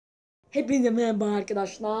Hepinize merhaba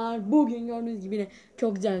arkadaşlar. Bugün gördüğünüz gibi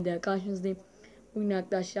çok güzel bir karşınızdayım. Bugün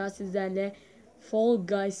arkadaşlar sizlerle Fall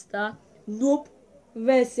Guys'ta Noob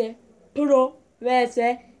vs Pro vs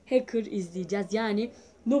Hacker izleyeceğiz. Yani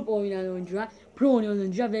Noob oynayan oyuncular, Pro oynayan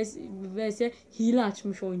oyuncular vs hile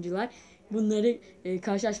açmış oyuncular. Bunları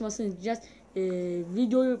karşılaşmasını izleyeceğiz.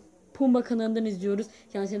 Videoyu Pumba kanalından izliyoruz.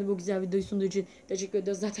 Kendisine bu güzel videoyu sunduğu için teşekkür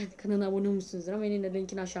ediyoruz. Zaten kanala abone olmuşsunuzdur ama yine de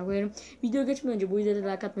linkini aşağı koyarım. Video geçmeden önce bu videoda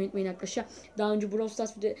like atmayı unutmayın arkadaşlar. Daha önce Brawl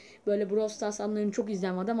Stars anlarını çok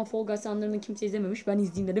izleyen vardı ama Fall Guys anlarını kimse izlememiş. Ben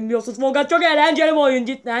izleyeyim dedim. Biliyorsunuz Fall Guys çok eğlenceli bir oyun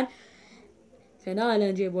cidden. Fena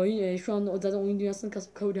eğlenceli bir oyun. Şu anda zaten oyun dünyasını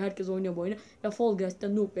kasıp kavuruyor. Herkes oynuyor bu oyunu. Ve Fall Guys'ta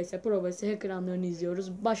Noob vs Pro vs Hacker anlarını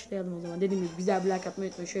izliyoruz. Başlayalım o zaman. Dediğim gibi güzel bir like atmayı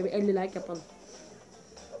unutmayın. Şöyle bir 50 like yapalım.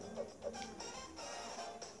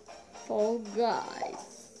 Fall Guys.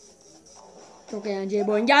 Çok eğlenceli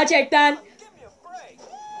bir oyun gerçekten.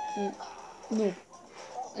 Noob.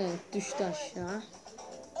 Evet, düştü aşağı.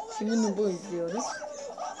 Şimdi Noob'u izliyoruz.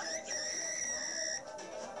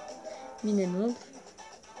 Yine Noob.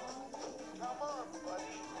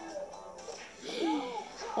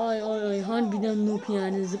 Ay harbiden Noob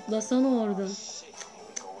yani, zıplasana oradan.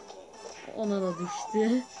 Ona da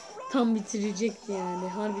düştü. Tam bitirecekti yani.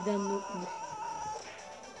 Harbiden Noob'muş.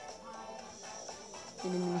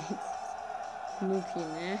 Noob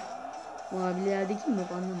yine. Mavilerdeki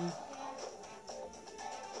Noob, anlamadım.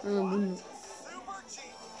 Bu Noob.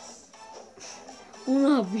 O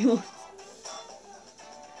ne yapıyor?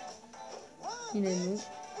 Yine Noob.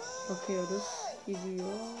 Bakıyoruz. Gidiyor.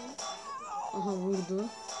 Aha, vurdu.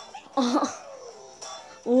 Aha.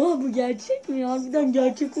 Oha, bu gerçek mi? Harbiden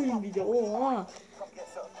gerçek oyun bir de. Oha.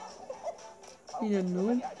 Yine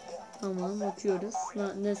Noob. Tamam, bakıyoruz.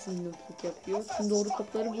 Nasıl noobluk yapıyor? Şimdi doğru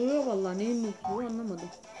kapıları vuruyor vallahi. Neyin noobluğu anlamadım.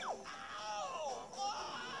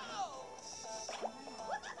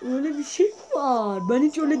 Öyle bir şey var. Ben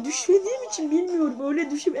hiç öyle düşmediğim için bilmiyorum.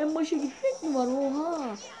 Öyle düşüp en başa gitmek mi var?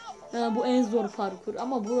 Oha. Bu en zor parkur.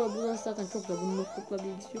 Ama burası zaten çok da bunun nooblukla bir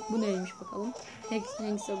ilgisi yok. Bu neymiş bakalım.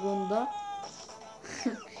 Hexagon'da.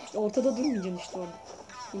 Ortada durmayacaksın işte orada.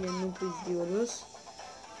 Yine noob izliyoruz.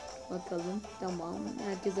 Bakalım. Tamam.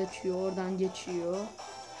 Herkes açıyor. Oradan geçiyor.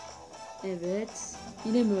 Evet.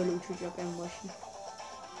 Yine mi öyle uçacak en başına?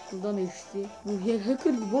 Buradan geçti. Bu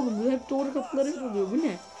hacker gibi oğlum. Bu hep doğru kapıları buluyor. Bu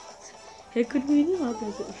ne? Hacker gibi değil mi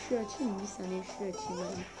arkadaşlar? Işığı açayım mı? Bir saniye ışığı açayım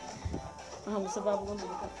yani. Aha, bu sefer bunu da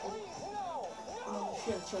bakalım.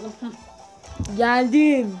 Işığı açalım.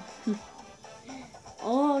 Geldim.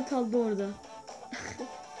 Kaldı orada.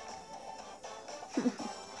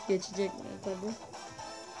 Geçecek mi tabi.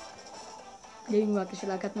 Dediğim gibi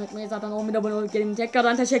arkadaşlar, like atmayı unutmayın. Zaten 10.000 abone olup gelin.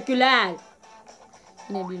 Tekrardan teşekkürler.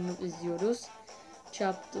 Yine bir noob izliyoruz.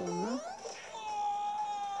 Çarptı onu.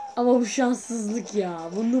 Ama bu şanssızlık ya.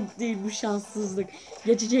 Bu noob değil, bu şanssızlık.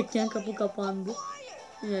 Geçecekken kapı kapandı.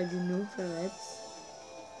 Yine bir noob, evet.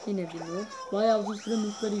 Yine bir noob. Bayağı uzun süre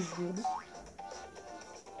noobları izliyoruz.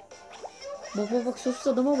 Bak sos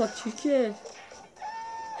adama bak, çirkef.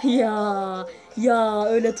 Ya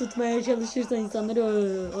öyle tutmaya çalışırsan insanları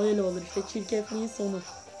öyle olur işte, çirkefliğin sonu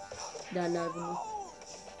derler bunu.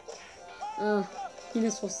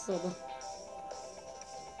 Yine sos adam.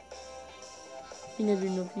 Yine bir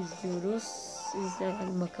noob izliyoruz.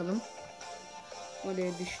 İzleyelim bakalım.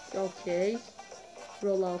 Oraya düştü. Okey.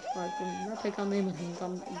 Rollout farkında. Pek anlayamadım.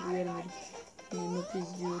 Tam veremedim. Yine noob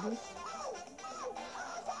izliyoruz.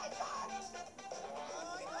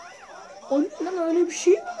 Oyundan öyle bir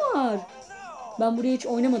şey mi var? Ben buraya hiç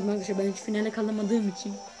oynamadım arkadaşlar. Ben hiç finale kalamadığım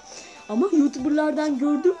için. Ama YouTuber'lardan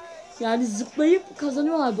gördüm. Yani zıplayıp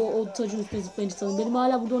kazanıyorlardı o tacın üstüne zıplayınca sanırım. Benim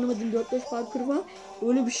hala burada oynamadığım 4-5 parkur var.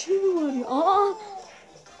 Öyle bir şey mi var ya?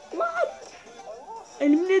 Lan!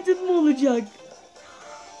 Eliminated mi olacak?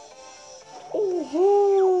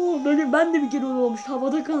 Oho! Ben de bir kere öyle olmuş.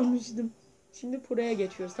 Havada kalmıştım. Şimdi Pro'ya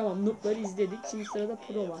geçiyoruz. Tamam, noob'ları izledik. Şimdi sırada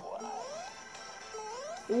Pro var.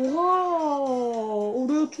 Oha!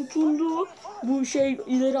 Oraya tutundu. Bu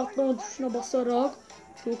ileri atlama tuşuna basarak.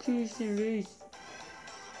 Çok iyisin reis.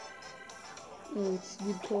 Evet,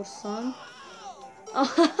 bir korsan.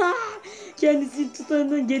 Kendisi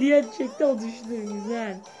tutanından geriye çekti, o düştü.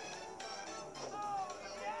 Güzel.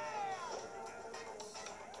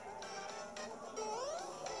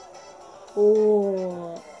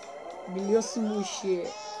 Oo, biliyorsun bu işi.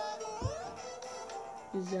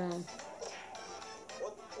 Güzel.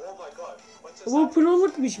 Bu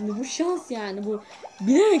proluk mu şimdi? Bu şans yani. Bu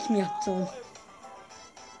bilerek mi yaptı onu?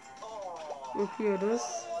 Yapıyoruz.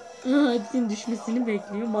 Hepsinin düşmesini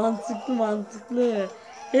bekliyor. Mantıklı.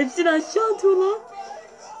 Hepsini aşağı atıyor lan.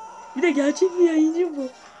 Bir de gerçek bir yayıncı bu.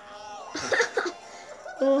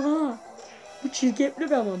 Oha. Bu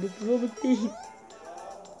çirkeflik ama bu proluk değil.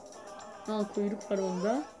 Ha, kuyruk var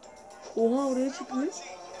onda. Oha, oraya çıkmış.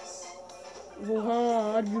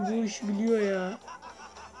 Oha, harbi bu işi biliyor ya.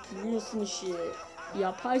 Biliyorsun işi.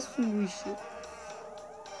 Yaparsın bu işi.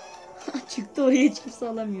 Çıktı, oraya hiç kimse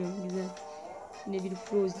alamıyor. Güzel. Yine bir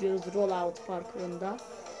pro izliyoruz rollout parkurunda.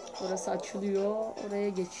 Orası açılıyor. Oraya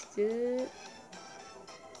geçti.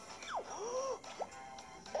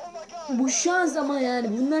 Bu şans ama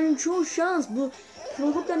yani. Bunların çoğu şans. Bu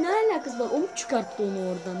prolukla ne alakası var? O mu çıkarttı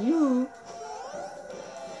onu oradan? Yoo.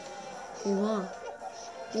 Oha.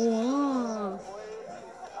 Oha.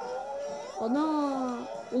 Ana.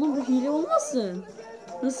 Oğlum bu hile olmasın?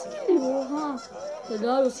 Nasıl geliyor? Oha.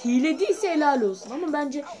 Helal olsun. Hile değilse helal olsun. Ama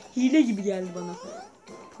bence hile gibi geldi bana.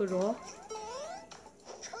 Pro.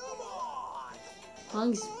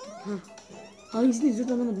 Hangisi? Heh. Hangisini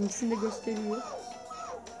izliyoruz anlamadım. İkisini de gösteriyor.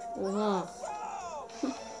 Oha.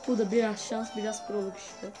 Bu da biraz şans, biraz proluk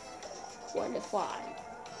işte. Qualify.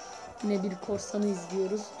 Yine bir korsanı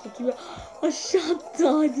izliyoruz. Tutuyor. Aşağı attı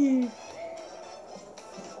hadi.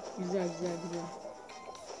 Güzel güzel güzel.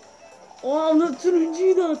 Onu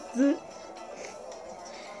turuncuyu da attı.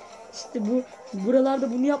 İşte bu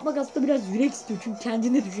buralarda bunu yapmak aslında biraz yürek istiyor. Çünkü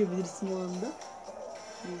kendine düşebilirsin o anda.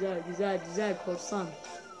 Güzel güzel güzel korsan.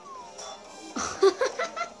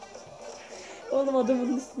 Oğlum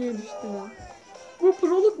adamın üstüne düştü lan. Bu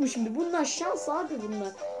proluk mu şimdi? Bunlar şans abi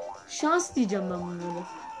bunlar. Şans diyeceğim ben bunları.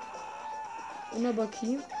 Ona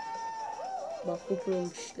bakayım. Bak bu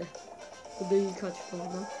proluk işte. Bu da ilk açtı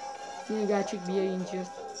oradan. Yine gerçek bir yayıncı.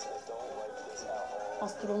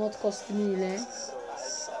 Astronot kostümüyle.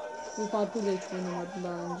 Bu parkurda hiç oynamadım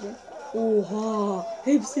daha önce. Oha!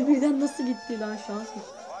 Hepsi birden nasıl gitti lan, şansmış.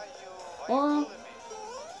 Aa!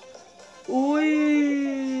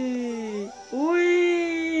 Oy!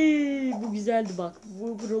 Oy! Bu güzeldi bak.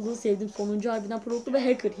 Bu proluğu sevdim. Sonuncu harbiden proluktu ve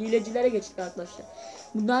hacker. Hilecilere geçtik arkadaşlar.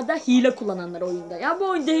 Bunlar da hile kullananlar oyunda. Ya bu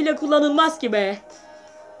oyunda hile kullanılmaz ki be.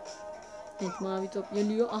 Evet, mavi top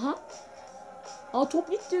geliyor. Aha. Aa,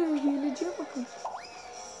 top gitti. Hileciye bakın.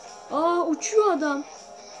 Aa, uçuyor adam.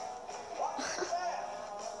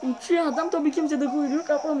 Uçuyor adam, tabii kimse de kuyruğu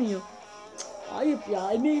kapamıyor. Ayıp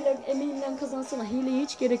ya, emeğiyle kazansana. Hileye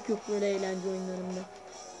hiç gerek yok böyle eğlence oyunlarında.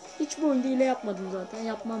 Hiç bu oyunda hile yapmadım zaten,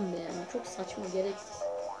 yapmam da yani. Çok saçma, gereksiz.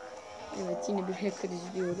 Evet, yine bir hacker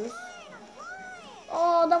izliyoruz.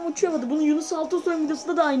 Aa, adam uçuyordu. Bunun Yunus Altısoy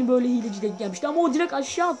videosunda da aynı böyle hileci denk gelmişti. Ama o direkt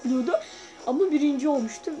aşağı atlıyordu. Ama birinci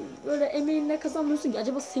olmuştu. Böyle emeğinle kazanmıyorsun ki.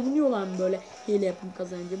 Acaba seviniyorlar mı böyle hile yapıp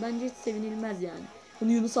kazanınca? Bence hiç sevinilmez yani.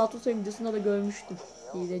 Bunu Yunus Altısoy videosunda da görmüştüm.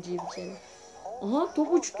 Hileciyi bir kere. Aha,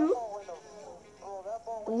 top uçtu.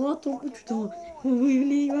 Oha, top uçtu. Bu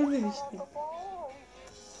hileyi görmemiştim.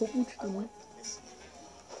 Top uçtu mu?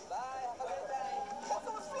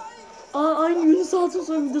 Aa, aynı Yunus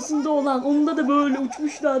Altısoy videosunda olan. Onda da böyle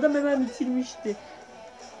uçmuştu adam, hemen bitirmişti.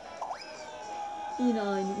 Yine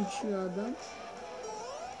aynı uçuyor adam.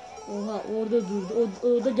 Oha, orada durdu.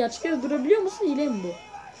 O da gerçekten durabiliyor musun? Hile mi bu?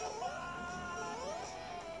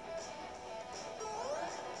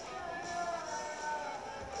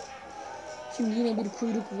 Şimdi yine bir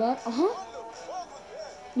kuyruk var. Aha.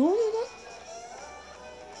 Ne oluyor lan?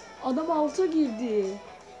 Adam alta girdi.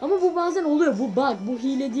 Ama bu bazen oluyor. Bu bug. Bu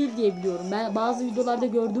hile değil diye biliyorum. Ben bazı videolarda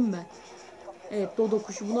gördüm ben. Evet, dodo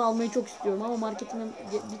kuşu. Bunu almayı çok istiyorum ama marketime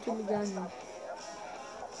bir türlü gelmiyor.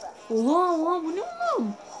 Oha oha, bu ne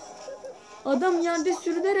oğlum? Adam yerde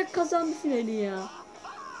sürünerek kazandı finali ya.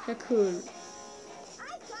 Hacker.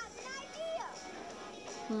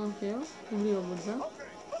 Ne yapıyor? Vuruyor burada.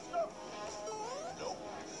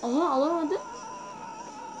 Aha, alamadı.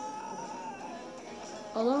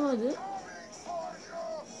 Alamadı.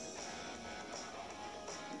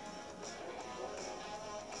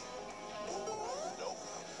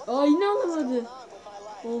 Aa, yine alamadı.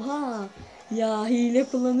 Oha. Ya hile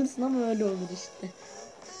kullanırsın ama öyle olur işte.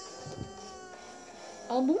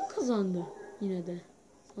 Aa, bu mu kazandı? Yine de.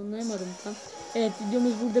 Anlayamadım tam. Evet,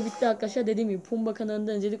 videomuz burada bitti arkadaşlar. Dediğim gibi Pumba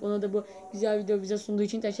kanalından izledik. Ona da bu güzel video bize sunduğu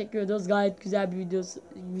için teşekkür ediyoruz. Gayet güzel bir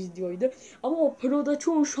videoydu. Ama o Pro'da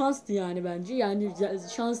çoğu şanstı yani bence. Yani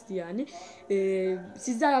şanstı yani.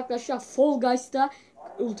 Sizler arkadaşlar Fall Guys'ta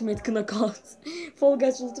Ultimate Knockout. Fall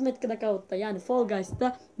Guys Ultimate Knockout'ta yani Fall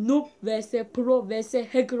Guys'ta Noob vs Pro vs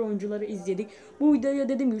Hacker oyuncuları izledik. Bu videoya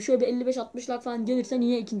dediğim gibi şöyle bir 55-60'lar falan gelirse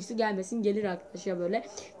niye ikincisi gelmesin, gelir arkadaşlar böyle.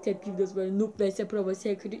 Tepki videosu böyle Noob vs Pro vs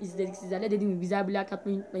Hacker'ı izledik sizlerle. Dediğim gibi güzel bir like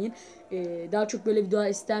atmayı unutmayın. Daha çok böyle videolar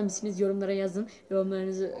ister misiniz? Yorumlara yazın.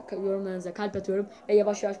 Yorumlarınıza kalp atıyorum ve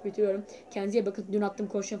yavaş yavaş bitiriyorum. Kendinize iyi bakın. Dün attığım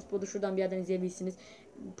konuşan futbolu şuradan bir yerden izleyebilirsiniz.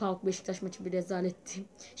 PAOK Beşiktaş maçı bir rezaletti.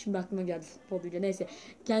 Şimdi aklıma geldi futboluyla. Neyse.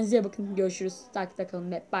 Kendinize iyi bakın. Görüşürüz. Takipte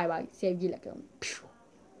kalın ve bay bay. Sevgiyle kalın.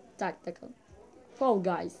 Takipte kalın. Fall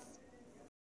Guys.